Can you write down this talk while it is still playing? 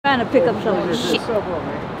trying to pick up some of this shit.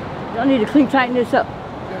 Y'all need to tighten this up.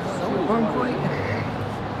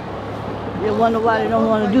 You wonder why they don't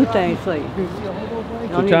want to do things for you.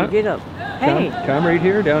 Y'all need to get up. Hey. Tom right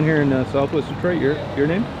here, down here in Southwest Detroit. Your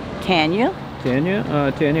name? Tanya.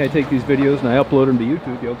 Tanya? Tanya, I take these videos and I upload them to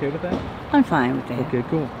YouTube. You okay with that? I'm fine with that. Okay,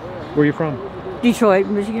 cool. Where are you from? Detroit,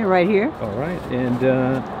 Michigan, right here. All right. And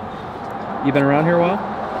you been around here a while?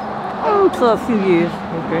 Oh, for a few years.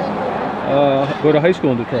 Okay. Go to high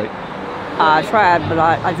school in Detroit? I tried, but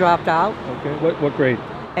I dropped out. Okay. What grade?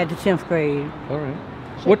 At the 10th grade. All right.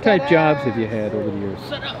 What type jobs have you had over the years?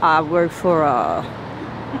 I worked for, I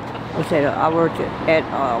worked at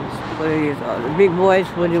the big boys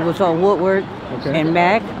when it was on Woodward and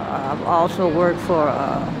Mac. I've also worked for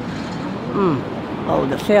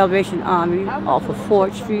the Salvation Army off of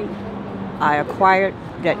 4th Street. I acquired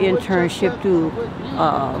that internship through,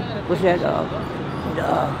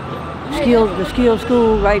 the skills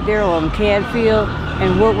school right there on Canfield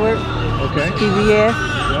and Woodward. Okay. PBS.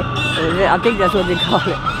 Yep. I think that's what they call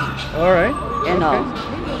it. All right. And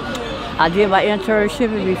I did my internship,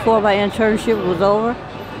 and before my internship was over,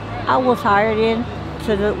 I was hired in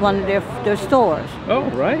to one of their stores. Oh,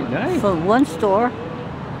 right, nice. From one store,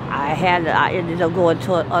 I ended up going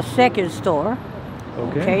to a second store.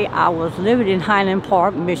 Okay. I was living in Highland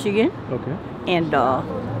Park, Michigan. Okay. And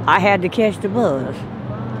I had to catch the buzz.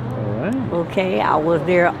 All right. Okay, I was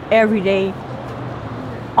there every day,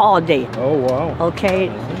 all day. Oh, wow. Okay,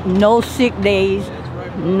 no sick days,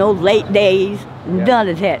 no late days, none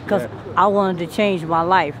of that, because I wanted to change my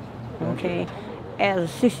life. Okay, as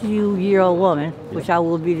a 60-year-old woman, which I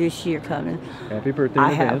will be this year coming. Happy birthday in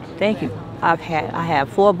advance. Thank you. I have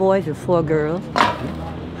 4 boys and 4 girls.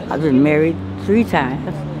 I've been married 3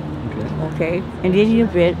 times. Okay, and in the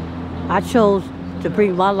event, I chose to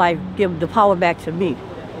bring my life, give the power back to me.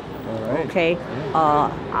 All right. Okay,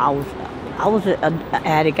 I was an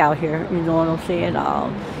addict out here, you know what I'm saying?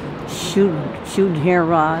 Shooting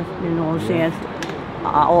heroin, you know what I'm saying?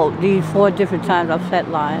 These 4 different times I've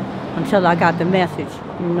flatlined until I got the message,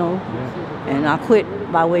 you know? And I quit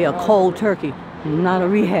by way of cold turkey, not a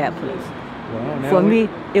rehab place. Wow, for me,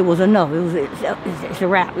 it was enough. It's a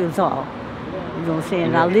wrap, it was all. You know what I'm saying?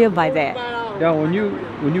 And I live by that. Now, when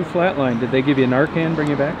you flatlined, did they give you a Narcan, bring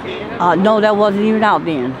you back? No, that wasn't even out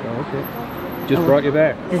then. Oh, okay. Just brought you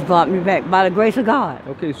back? Just brought me back, by the grace of God.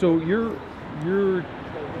 Okay, so your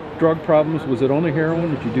drug problems, was it only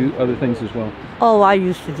heroin, or did you do other things as well? Oh, I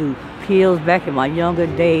used to do pills back in my younger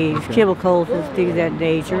days, chemicals and things of that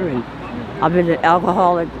nature, and I've been an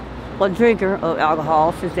alcoholic, a drinker of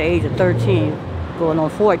alcohol since the age of 13, going on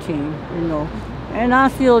 14, you know. And I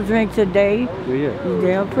still drink today. Do you?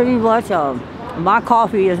 Yeah, pretty much. My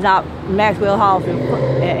coffee is not Maxwell House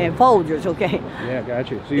and Folgers, okay? Yeah, got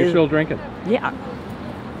you. So you're still drinking? Yeah.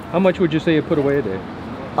 How much would you say you put away a day?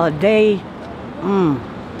 A day?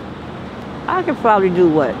 I could probably do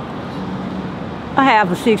what? I have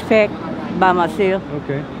a 6-pack by myself.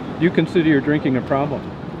 Okay. Do you consider your drinking a problem?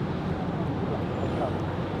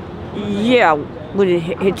 Yeah, but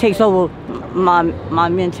it takes over my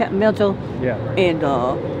mental and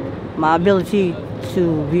my ability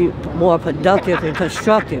to be more productive and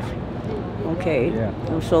constructive. Okay.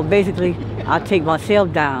 Yeah. So basically, I take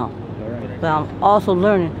myself down. Right. But I'm also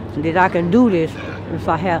learning that I can do this if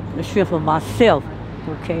I have the strength of myself.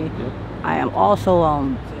 Okay. Yep. I am also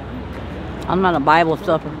I'm not a Bible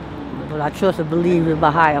stuffer, but I trust and believe in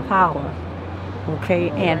my higher power.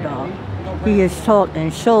 Okay, and He has taught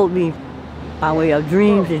and showed me by way of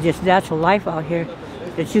dreams and just natural life out here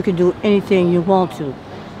that you can do anything you want to,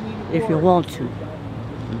 if you want to.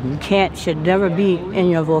 Can't should never be in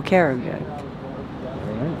your vocabulary.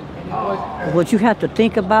 Right. What you have to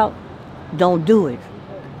think about, don't do it.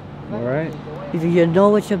 All right. Either you know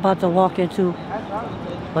what you're about to walk into,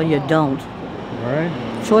 or you don't. All right.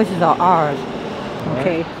 Choices are ours.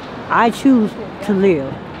 Okay. Right. I choose to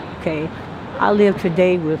live. Okay. I live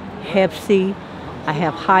today with Hep C. I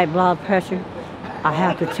have high blood pressure. I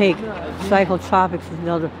have to take psychotropics in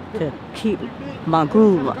order to keep my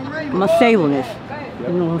groove, my stableness.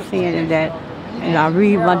 You know what I'm saying? And I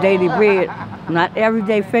read my daily bread, not every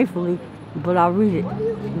day faithfully, but I read it.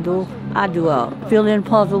 You know, I do fill-in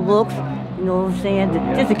puzzle books. You know what I'm saying?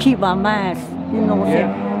 Just to keep my mind. You know what I'm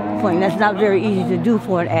saying? That's not very easy to do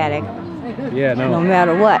for an addict. Yeah, no. No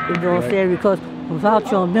matter what. You know what I'm saying? Because without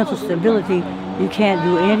your mental stability, you can't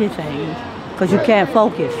do anything. Because you can't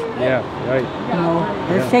focus. Yeah, right. You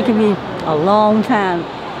know, it's taken me a long time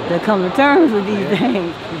to come to terms with these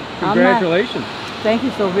things. Congratulations. Thank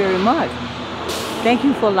you so very much. Thank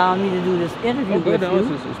you for allowing me to do this interview with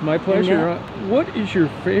you. It's my pleasure. What is your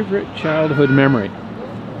favorite childhood memory?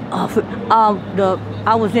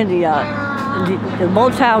 I was in the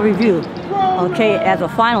Motown Review, okay, as a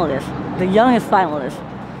finalist, the youngest finalist,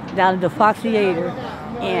 down at the Fox Theater,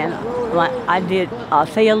 and I did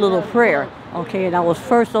Say a Little Prayer, okay, and I was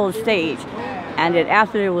first on stage. And then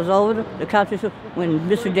after it was over, the competition, when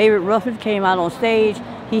Mr. David Ruffin came out on stage,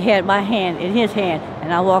 he had my hand in his hand,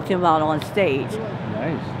 and I walked him out on stage.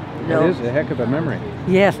 Nice. That is a heck of a memory.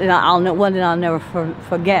 Yes, and one that I'll never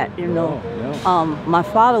forget, you know. No. My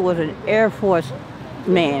father was an Air Force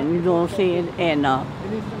man, you know what I'm saying? And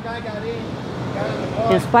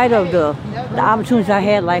in spite of the opportunities I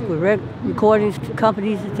had, like with recording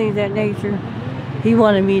companies and things of that nature, he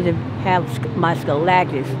wanted me to have my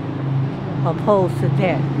scholastics opposed to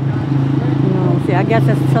that. You know what I'm saying? I guess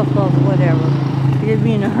that's tough love or whatever. It didn't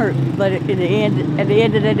mean to hurt me, but at the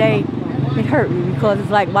end of the day, it hurt me because it's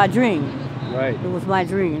like my dream. Right. It was my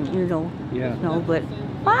dream, you know. Yeah. You know, but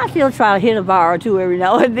I still try to hit a bar or two every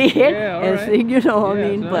now and then and sing, you know what I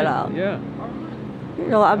mean? Nice. But you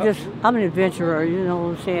know, I'm an adventurer, you know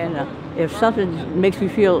what I'm saying? If something makes me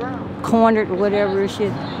feel cornered or whatever it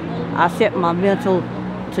shit, I set my mental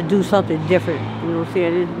to do something different, you know what I'm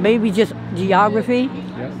saying? It may be just geography,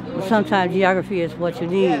 but sometimes geography is what you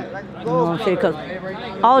need, you know what I'm saying? Because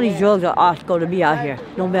all these drugs are going to be out here,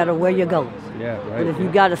 no matter where you go. Yeah, right. But if you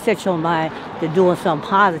got to set your mind to doing something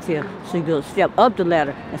positive, so you can step up the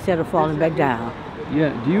ladder instead of falling back down.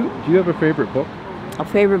 Yeah. Do you have a favorite book? A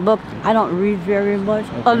favorite book? I don't read very much,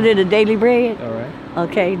 other than the Daily Bread. All right.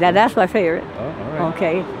 Okay, that's my favorite. Oh, all right.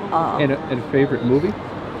 Okay. And a favorite movie?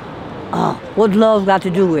 What Love Got to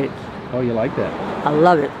Do with It? Oh, you like that? I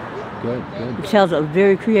love it. Good. It tells a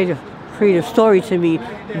very creative story to me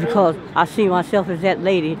because I see myself as that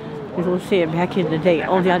lady, you know what I'm saying, back in the day.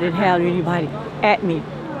 Only I didn't have anybody at me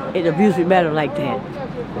in an abusive manner like that.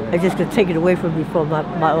 I just could take it away from me from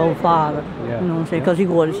my own father. Yeah. You know what I'm saying? Because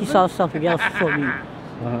he saw something else for me.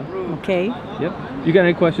 Okay? Yep. You got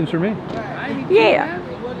any questions for me? Yeah.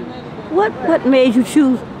 What made you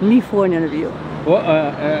choose me for an interview? Well,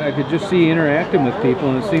 I could just see you interacting with people,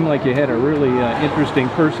 and it seemed like you had a really interesting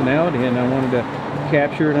personality, and I wanted to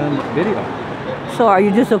capture it on video. So are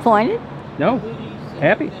you disappointed? No.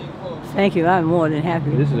 Happy. Thank you. I'm more than happy.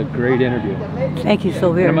 This is a great interview. Thank you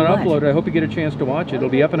so very much. I'm going to upload it. I hope you get a chance to watch it. It'll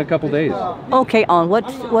be up in a couple days. Okay, on what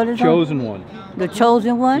is it? Chosen One. The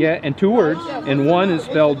Chosen One? Yeah, and 2 words, and one is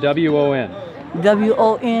spelled W-O-N.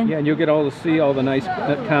 W-O-N? Yeah, and you'll get to see all the nice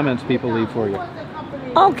comments people leave for you.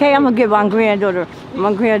 Okay, I'm gonna get my granddaughter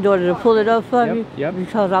to pull it up for me. Yep.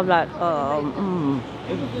 Because I'm not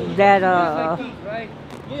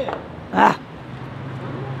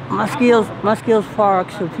my skills for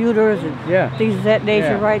computers and things of that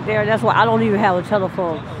nature right there. That's why I don't even have a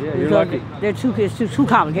telephone. Yeah, you're lucky. It's too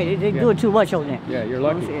complicated. They do it too much on there. Yeah, you're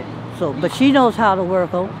lucky. So, but she knows how to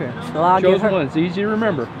work on. Okay. So I'll get her. Chosen One. It's easy to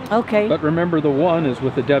remember. Okay. But remember, the one is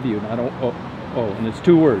with a W, not O, and it's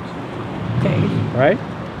 2 words. Okay. All right?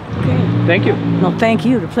 Okay. Thank you. No, thank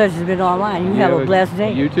you. The pleasure's been all mine. You have a blessed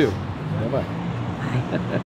day. You too. Bye-bye. Bye.